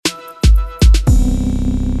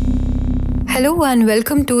Hello and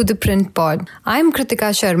welcome to The Print Pod. I'm Kritika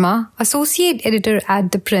Sharma, Associate Editor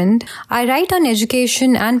at The Print. I write on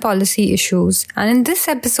education and policy issues, and in this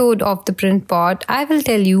episode of The Print Pod, I will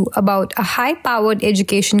tell you about a high-powered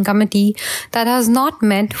education committee that has not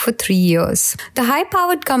met for 3 years. The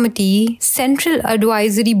high-powered committee, Central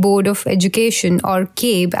Advisory Board of Education, or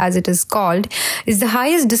CABE as it is called, is the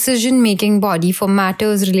highest decision-making body for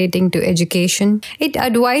matters relating to education. It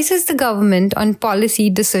advises the government on policy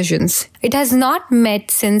decisions. It has not met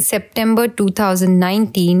since September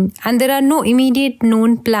 2019, and there are no immediate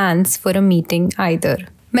known plans for a meeting either.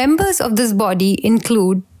 Members of this body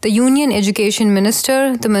include the Union Education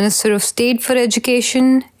Minister, the Minister of State for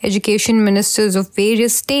Education, education ministers of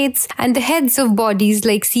various states, and the heads of bodies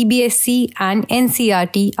like CBSE and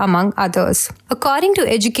NCERT, among others. According to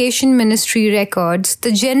Education Ministry records,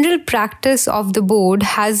 the general practice of the board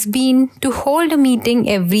has been to hold a meeting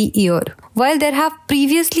every year. While there have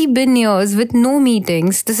previously been years with no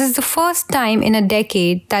meetings, this is the first time in a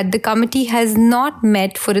decade that the committee has not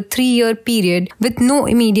met for a 3-year period with no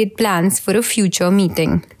immediate plans for a future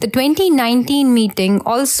meeting. The 2019 meeting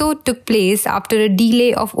also took place after a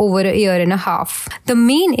delay of over a year and a half. The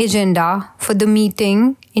main agenda for the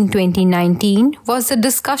meeting in 2019 was the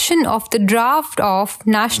discussion of the draft of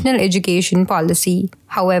National Education Policy.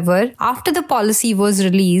 However, after the policy was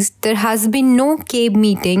released, there has been no CABE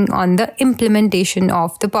meeting on the implementation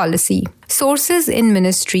of the policy. Sources in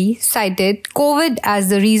ministry cited COVID as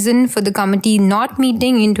the reason for the committee not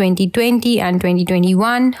meeting in 2020 and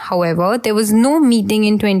 2021. However, there was no meeting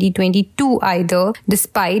in 2022 either,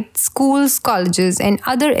 despite schools, colleges, and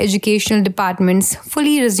other educational departments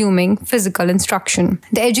fully resuming physical instruction.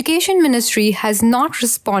 The Education Ministry has not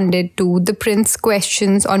responded to the Print's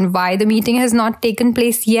questions on why the meeting has not taken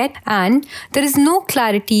place yet, and there is no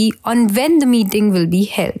clarity on when the meeting will be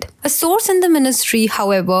held. A source in the ministry,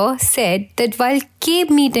 however, said that while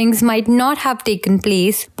CABE meetings might not have taken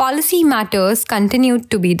place, policy matters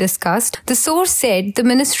continued to be discussed. The source said the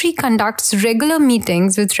ministry conducts regular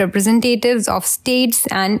meetings with representatives of states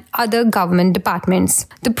and other government departments.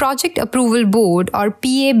 The Project Approval Board, or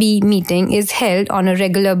PAB, meeting is held on a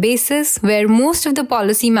regular basis where most of the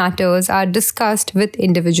policy matters are discussed with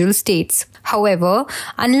individual states. However,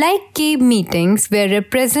 unlike CABE meetings where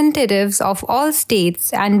representatives of all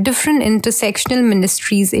states and different intersectional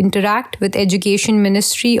ministries interact with Education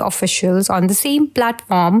Ministry officials on the same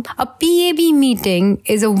platform, a PAB meeting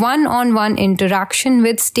is a one-on-one interaction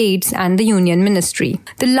with states and the Union Ministry.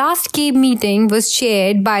 The last CABE meeting was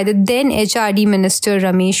chaired by the then HRD Minister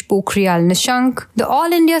Ramesh Pokhriyal Nishank. The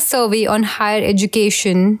All India Survey on Higher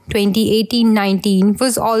Education 2018-19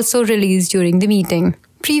 was also released during the meeting.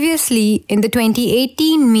 Previously, in the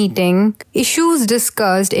 2018 meeting, issues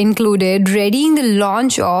discussed included readying the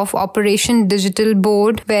launch of Operation Digital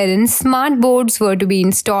Board, wherein smart boards were to be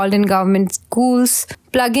installed in government schools,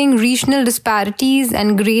 plugging regional disparities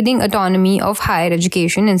and grading autonomy of higher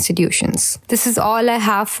education institutions. This is all I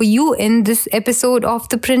have for you in this episode of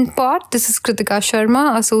The Print Pod. This is Kritika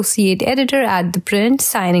Sharma, Associate Editor at The Print,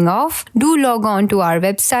 signing off. Do log on to our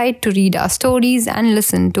website to read our stories and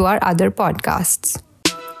listen to our other podcasts.